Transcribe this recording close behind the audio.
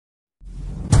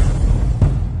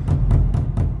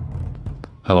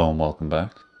Hello and welcome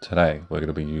back. Today we're going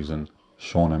to be using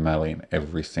SeanOmalley in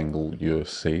every single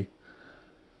UFC,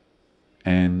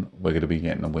 and we're going to be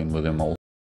getting a win with him all.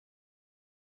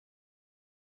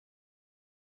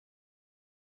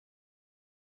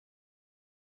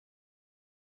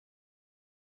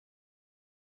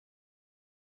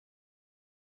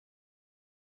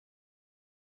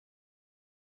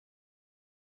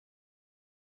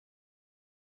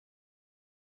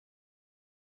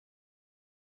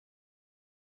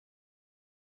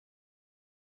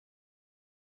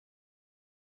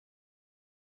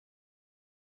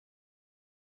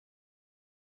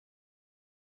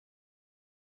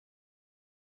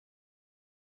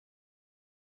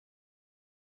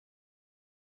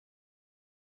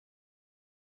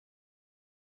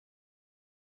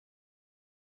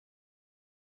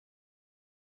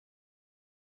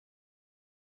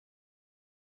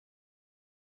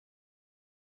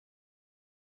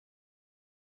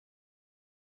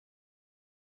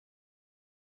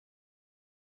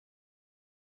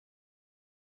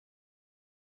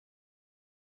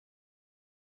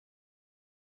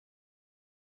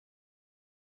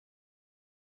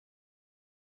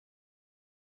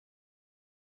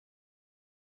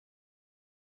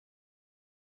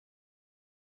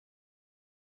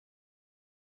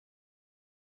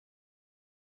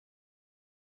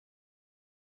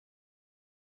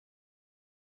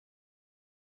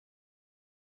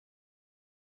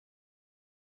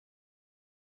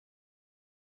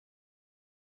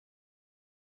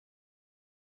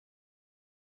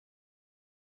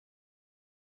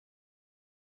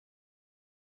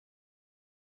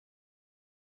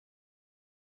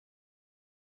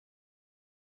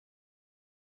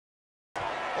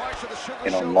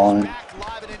 In online,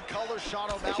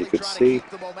 as you could see,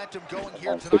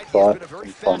 on Quick Fight,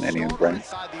 you find any rank. Let's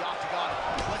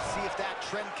see if that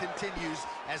trend continues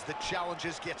as the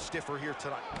challenges get stiffer here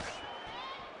tonight.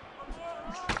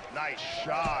 Nice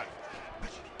shot.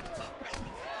 All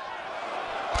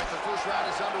right, the first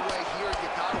round is underway here. You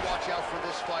got to watch out for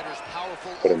this fighter's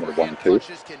powerful overhand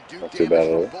punches can do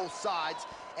damage from both sides.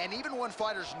 And even when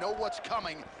fighters know what's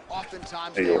coming,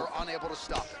 oftentimes they are unable to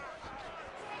stop it.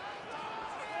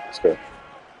 Let's go.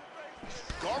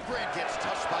 Garbrandt gets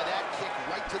touched by that kick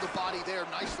right to the body there.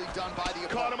 Nicely done by the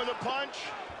opponent. Caught him with a punch.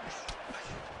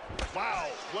 Wow,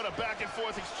 what a back and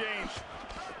forth exchange.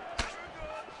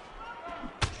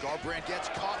 Garbrandt gets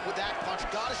caught with that punch.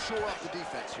 Got to shore up the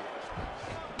defense here.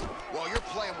 Well, you're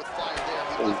playing with fire there.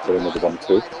 He left the body wide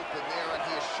open there, and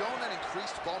he has shown an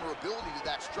increased vulnerability to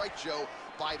that strike, Joe,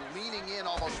 by leaning in,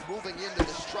 almost moving into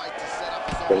the strike to set up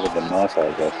his own offense.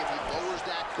 See if he lowers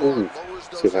that core, lowers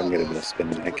those see if I can get a bit of spin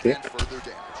in head kick.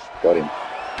 Got him.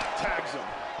 Tags him.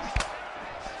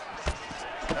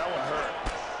 That one hurt.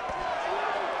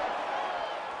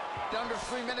 Under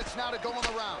 3 minutes now to go in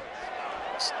the round.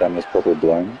 Stamina's probably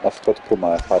blown. I forgot to put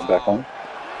my HUD back on.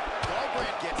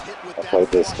 I played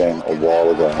this game a while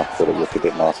ago and I thought it looked a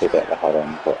bit nicer without the HUD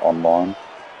on, but online,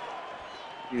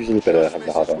 usually better to have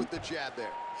the HUD on. It's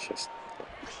just,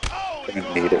 you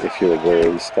don't need it if you're aware of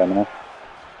your stamina.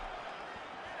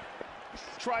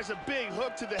 Tries a big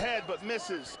hook to the head, but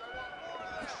misses.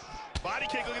 Body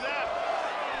kick, look at that.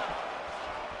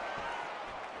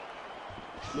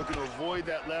 Looking to avoid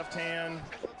that left hand.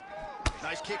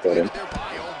 Nice kick there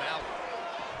by O'Malley.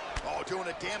 Oh, doing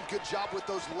a damn good job with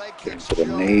those leg kicks. To the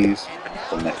knees,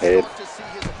 from the head,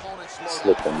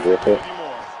 slip and grip it.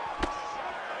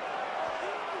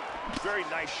 Very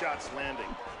nice shots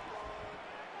landing.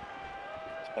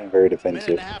 It's playing very defensive.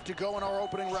 Minute and a half to go in our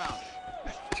opening round.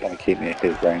 Trying to keep me at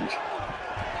his range.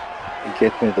 He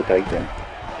gets me the takedown.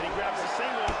 And he grabs a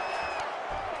single.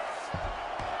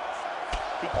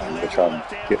 I'm going to try and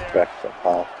get back to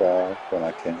half guard when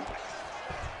I can.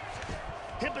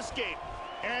 Hip escape.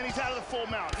 And he's out of the full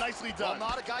mount. Nicely done. Well,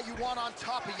 not a guy you want on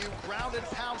top of you. Ground and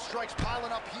pound strikes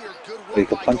piling up here. Good work. You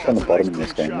can punch on the bottom in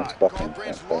this game. That's fucking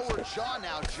fantastic. Lower jaw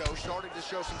now, Joe, starting to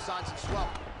show some signs of swelling.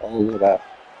 Oh, look at that.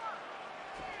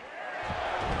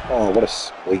 Oh, what a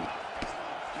sweep.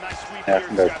 Nice sweep. Now I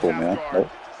can go full mount. Nope.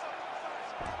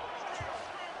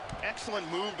 Excellent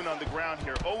movement on the ground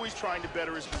here. Always trying to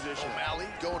better his position. O'Malley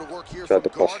going to work here. Tried to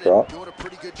posture up,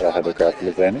 but I had a grapple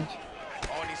advantage.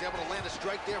 Oh, and he's able to land a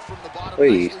strike there from the bottom.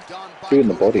 Wait, two in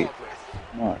the body.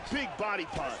 Nice. Big body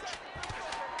punch.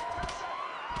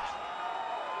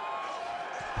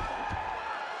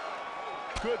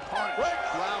 Good punch.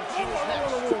 Round two is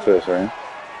next. The first round.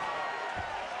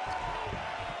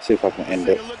 See if I can end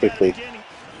it quickly.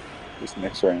 This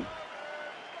next round.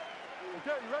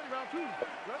 Okay, you ready? Round two.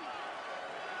 Ready?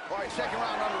 All right, second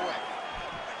round underway.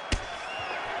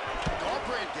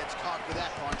 Garbrandt gets caught with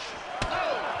that punch.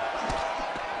 Oh!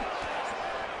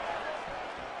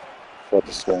 Tried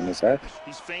to swarm his head.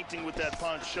 He's feinting with that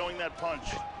punch, showing that punch.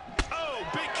 Oh,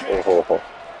 big kick. Oh.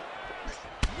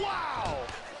 Wow!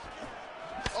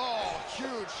 Oh,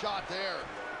 huge shot there.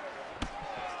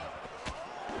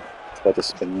 Tried to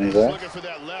spin his He's head. looking for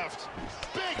that left.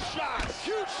 Big shot.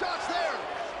 Huge shots there.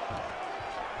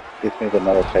 Give me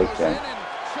another Goes in takedown. and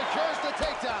secures the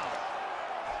takedown.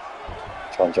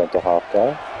 Try and jump to half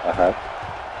guard. I have.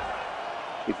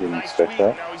 He didn't Nice expect sweep.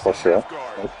 that. Now he's Posture in up. half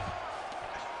guard. Nope.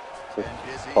 So, And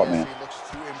busy caught as me. he looks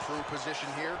to improve position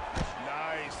here.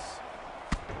 Nice.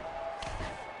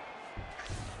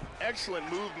 Excellent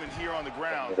movement here on the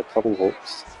ground. With a couple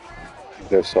hooks.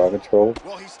 Go side control.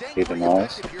 Well, he's staying He pretty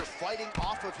denies. effective here, fighting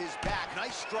off of his back.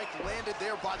 Nice strike landed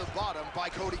there by the bottom by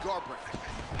Cody Garbrandt.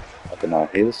 I deny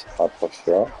his. Hard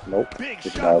posture up. Nope. Big He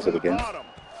shot denies from it the again. bottom.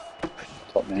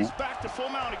 Top man. He's back to full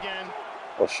mount again.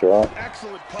 Posture up.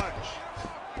 Excellent punch.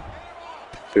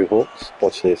 2 hooks.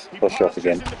 Watch this. He Posture up postures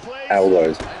again. into place.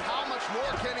 Elbows. And how much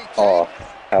more can he take? Oh,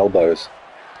 elbows.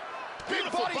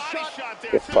 Beautiful body shot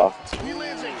there, Get too. fucked. He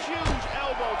lands a huge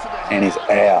elbow to the head. And he's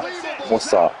out.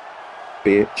 What's up,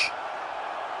 bitch?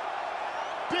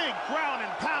 Big ground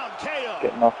and pound KO.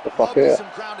 Get knocked the Love fuck me out. some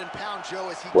ground and pound, Joe,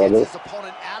 as he Well, gets look. his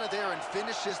opponent out of there and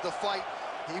finishes the fight.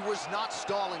 He was not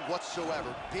stalling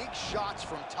whatsoever. Big shots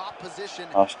from top position.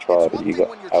 Nice try, but you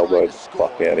got elbowed the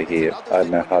fuck out of here. I had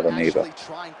no heart on either.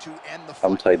 I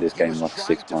haven't played this game in like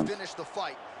 6 months.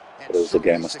 But it was the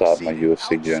game I started my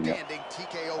UFC journey.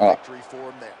 Alright,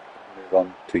 move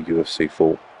on to UFC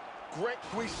 4. Great.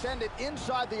 We send it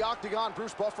inside the octagon.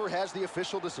 Bruce Buffer has the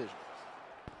official decision.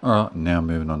 Alright, now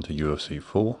moving on to UFC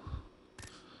 4.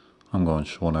 I'm going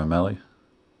SeanOmalley.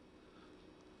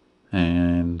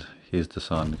 And he's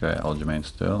deciding to go Aljamain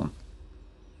Sterling.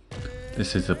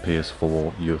 This is a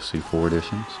PS4 UFC 4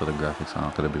 edition, so the graphics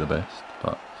aren't going to be the best.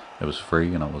 But it was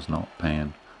free and I was not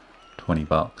paying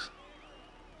 $20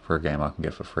 for a game I can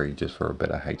get for free just for a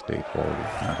better HD quality.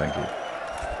 No thank you.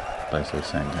 Basically the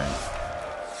same game.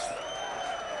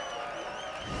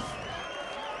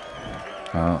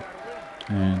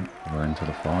 And we're into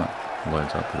the fight.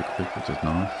 Loads up pretty quick, which is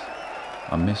nice.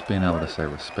 I miss being able to say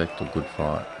respect or good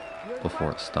fight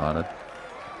before it started.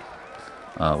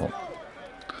 Well,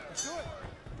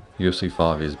 UFC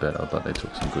 5 is better, but they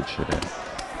took some good shit out.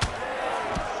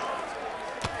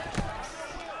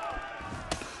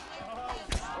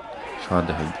 Tried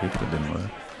the head kick, but didn't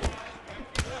work.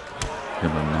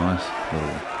 Give him a nice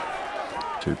little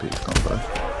 2-piece combo.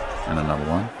 And another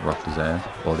one, rocked his ass,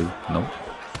 body, nope.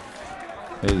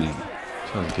 Hey,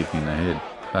 tries to kick me in the head.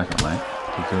 Back up, mate.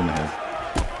 Kick you in the head.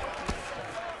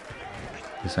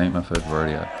 This ain't my first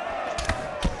rodeo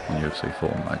on UFC 4,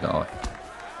 my guy.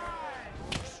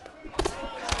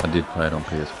 I did play it on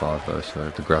PS5 though, so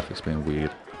the graphics being weird.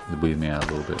 It weirded me out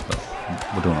a little bit, but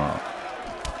we're doing alright.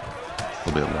 A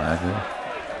little bit of lag there.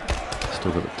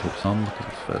 Still got the tips on because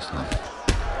it's the first time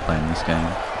playing this game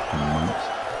in months.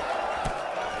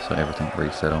 So everything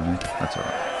reset on me. That's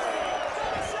alright.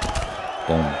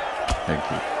 Boom. Head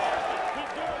kick.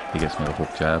 He gets me a hook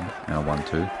jab and a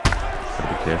 1-2. Gotta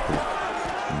be careful.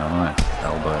 Nice.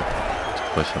 Elbow. It's a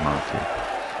question mark here.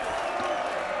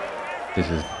 This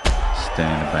is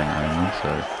standard bang only, so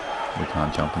we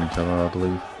can't jump on each other, I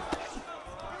believe.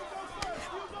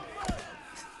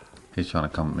 He's trying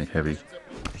to come at me heavy.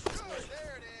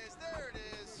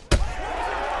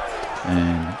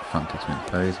 And front kicks me in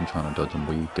the face. I'm trying to dodge and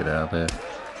weave, get out of there.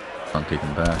 Front kick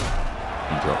him back.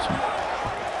 He drops me.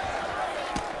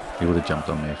 He would have jumped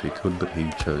on me if he could, but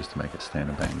he chose to make it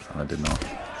standard bang, and I did not.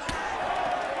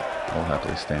 I'll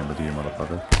happily stand with you,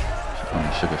 motherfucker.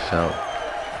 I'm sugar shout.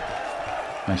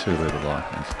 Make sure you leave a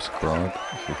like and subscribe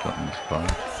if you've gotten this far.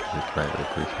 It'd be greatly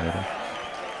appreciated.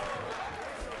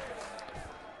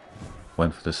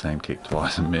 Went for the same kick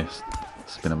twice and missed.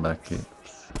 Spinning back kick.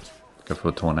 Go for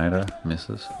a tornado,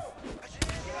 misses.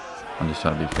 I'm just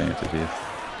trying to be fancy here.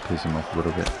 Piss him off a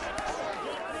little bit.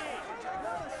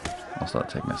 I'll start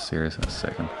taking this serious in a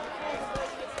second.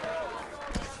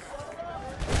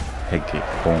 Head kick,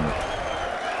 boom.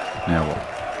 Now what?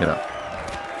 Get up.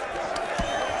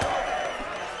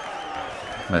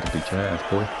 About to beat your ass,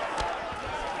 boy.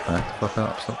 Back the fuck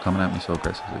up. Stop coming at me so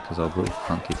aggressively because I will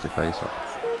front kick your face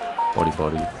off. Body,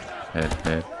 body. Head,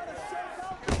 head.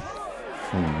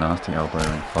 Ooh, nasty elbow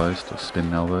in close to a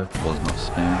spin elbow. Was not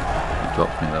spin. He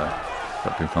dropped me though.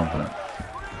 Got too confident.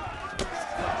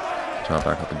 Try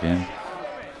back up again.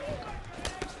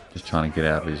 Just trying to get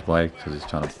out of his way because he's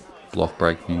trying to block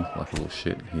break me like a little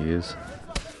shit he is.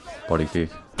 Body kick.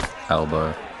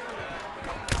 Elbow.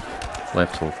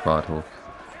 Left hook, right hook.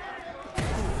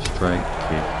 Straight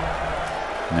kick.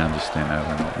 Now I'm just standing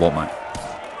over and what, mate?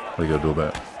 What are you gonna do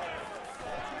about it?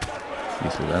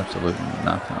 This is absolutely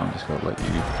nothing. I'm just gonna let you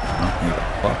knock me the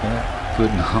fuck out.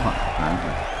 Good night,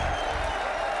 mate.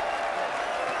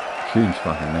 Huge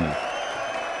fucking knee.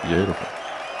 Beautiful.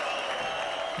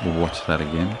 We'll watch that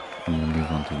again and we'll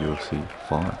move on to UFC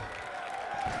 5.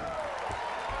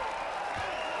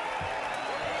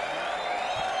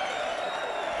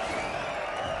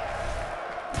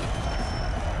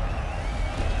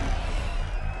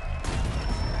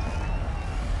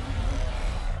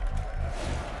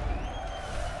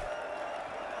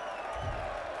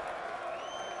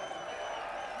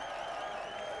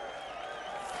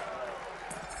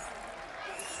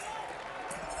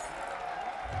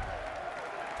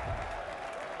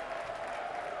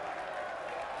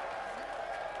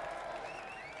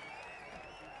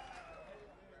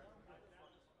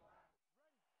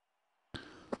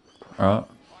 Alright,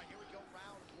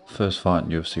 first fight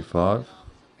in UFC 5.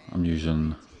 I'm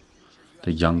using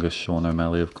the youngest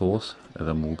SeanOmalley, of course, and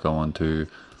then we'll go on to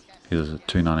his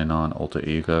 299 Alter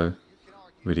Ego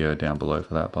video down below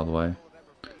for that, by the way.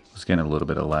 It's getting a little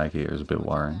bit of lag here, it's a bit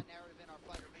worrying.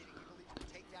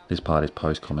 This part is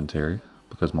post commentary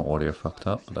because my audio fucked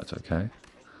up, but that's okay.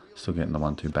 Still getting the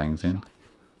 1-2 bangs in.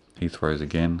 He throws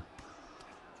again.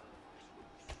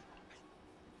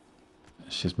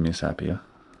 It's just mishap here.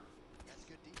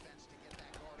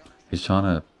 He's trying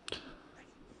to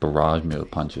barrage me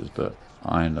with punches, but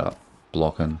I end up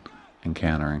blocking and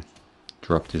countering.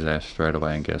 Dropped his ass straight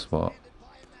away, and guess what?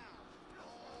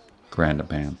 Grand and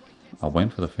pound. I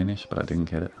went for the finish, but I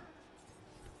didn't get it.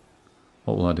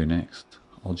 What will I do next?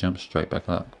 I'll jump straight back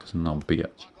up, because I'm not a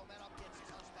bitch.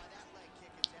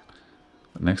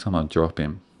 But next time I drop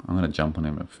him, I'm going to jump on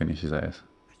him and finish his ass.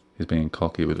 He's being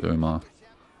cocky with Umar,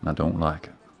 and I don't like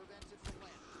it.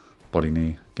 Body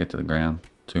knee, get to the ground.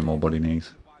 2 more body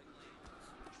knees.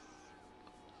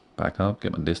 Back up,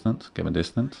 get my distance,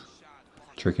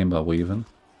 Trick him by weaving.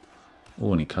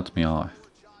 Oh, and he cuts me eye.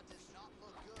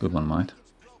 Good one, mate.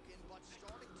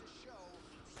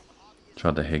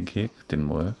 Tried the head kick, didn't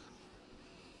work.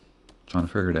 Trying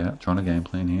to figure it out, trying to game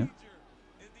plan here.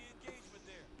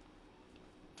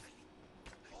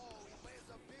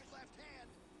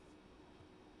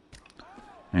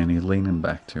 And he's leaning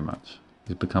back too much.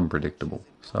 He's become predictable.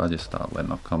 So I just start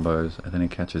letting off combos, and then he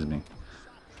catches me.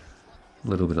 A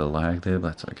little bit of lag there,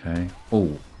 but that's okay.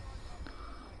 Oh,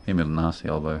 hit me with a nasty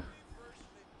elbow.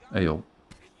 Hey yo.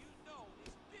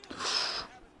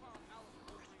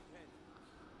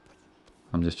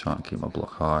 I'm just trying to keep my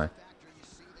block high.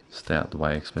 Stay out the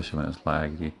way, especially when it's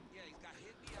laggy.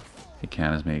 He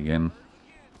counters me again.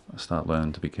 I start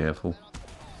learning to be careful.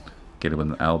 Get him with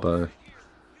an elbow.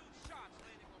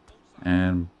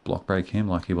 And block break him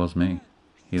like he was me.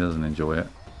 He doesn't enjoy it.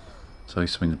 So he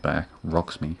swings back,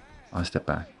 rocks me. I step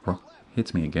back,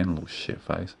 hits me again, little shit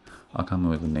face. I come in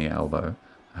with a knee elbow.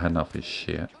 I had enough of his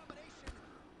shit.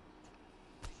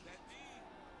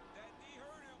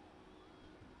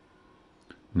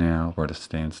 Now we're at a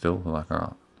standstill. We're like,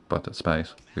 alright, got that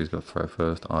space. Who's got to throw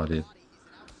first? I did.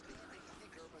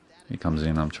 He comes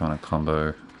in, I'm trying to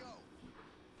combo.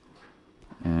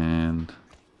 And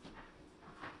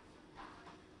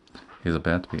he's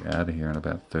about to be out of here in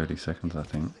about 30 seconds, I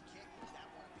think.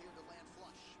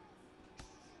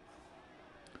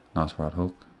 Nice right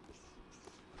hook.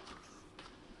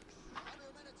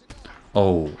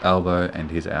 Oh, elbow,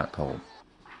 and he's out cold.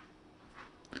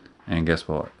 And guess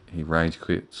what? He rage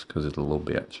quits because he's a little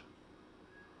bitch.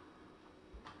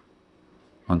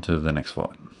 On to the next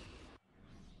fight.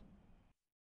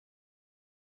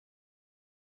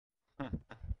 I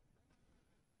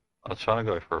was trying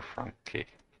to go for a front kick.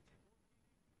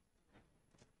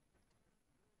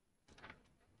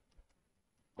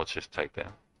 Let's just take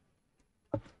that.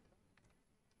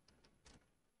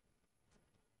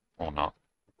 Or not.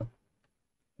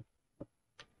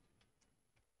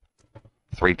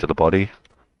 3 to the body,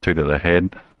 2 to the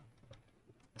head.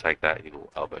 Take that, you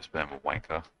little elbow spam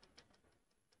wanker.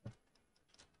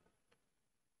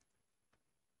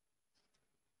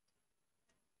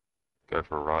 Go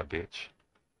for a ride, bitch.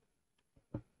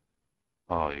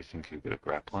 Oh, you think you're good at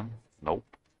grappling? Nope.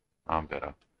 I'm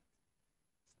better.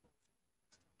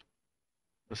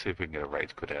 Let's see if we can get a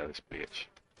rage quit out of this bitch.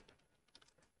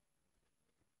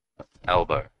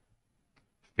 Elbow.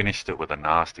 Finished it with a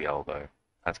nasty elbow.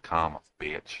 That's karma,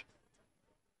 bitch.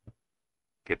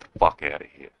 Get the fuck out of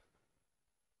here.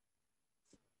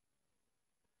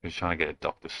 He was trying to get a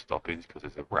doctor's stoppage because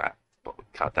he's a rat, but we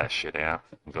cut that shit out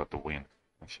and got the win.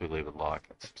 Make sure you leave a like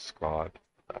and subscribe.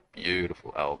 That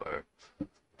beautiful elbow.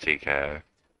 TKO.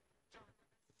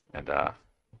 And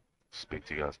speak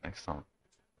to you guys next time.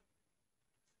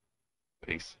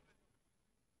 Peace.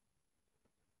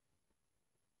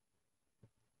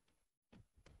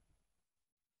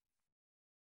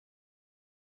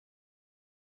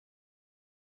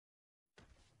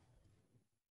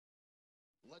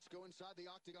 let's go inside the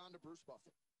octagon to Bruce Buffer.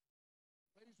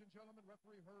 Ladies and gentlemen,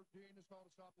 referee Herb Dean has called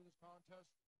a stop to this contest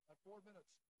at 4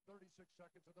 minutes, 36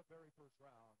 seconds of the very first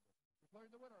round. Declaring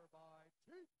the winner by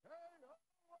TKO.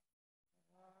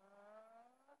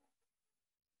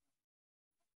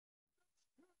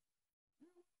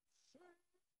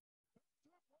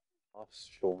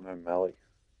 SeanOmalley.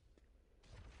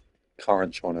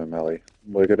 Current SeanOmalley.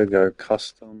 We're going to go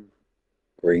custom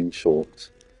green shorts.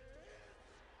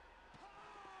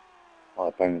 My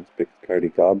opponent's picked Cody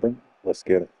Garbrandt. Let's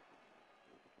get it.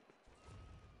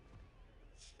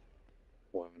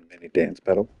 We're having a mini dance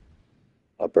battle.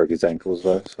 I broke his ankles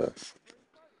though, so it's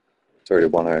already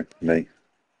 1-0 me.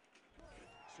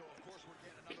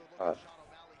 Alright,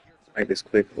 make this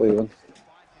quick, Leland.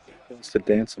 He wants to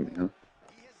dance on me, huh?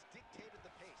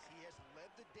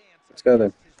 Let's go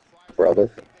then, brother.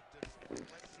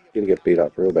 You're gonna get beat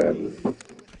up real bad.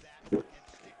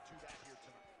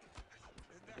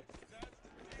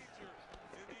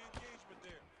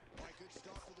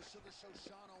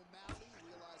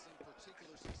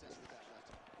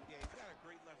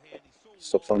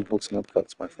 Stop throwing hooks and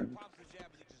upcuts, my friend.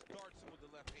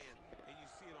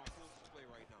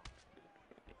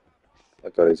 I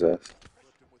got his ass.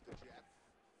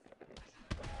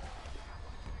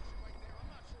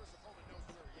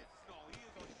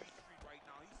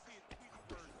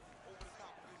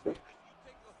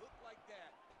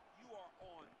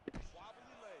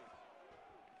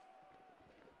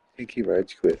 I think he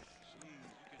rage quit.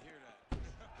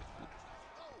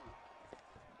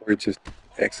 Or he just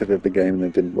exited the game and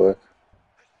it didn't work.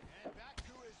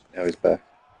 Now he's back.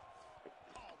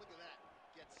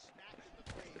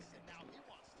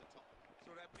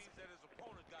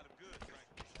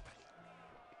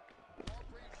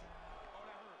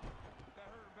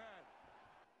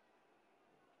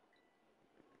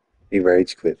 He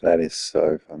rage quit. That is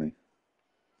so funny.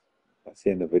 That's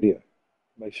the end of the video.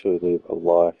 Make sure to leave a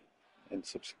like and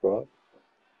subscribe.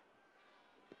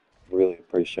 Really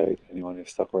appreciate anyone who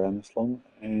stuck around this long,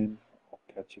 and I'll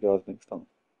catch you guys next time.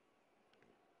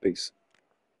 Peace.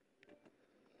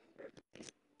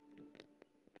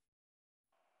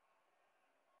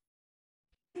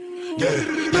 It's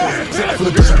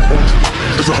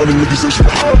 100 niggas that you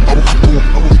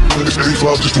it's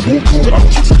 85 just to walk on.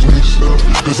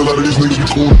 Cause a lot of these niggas be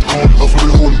cool.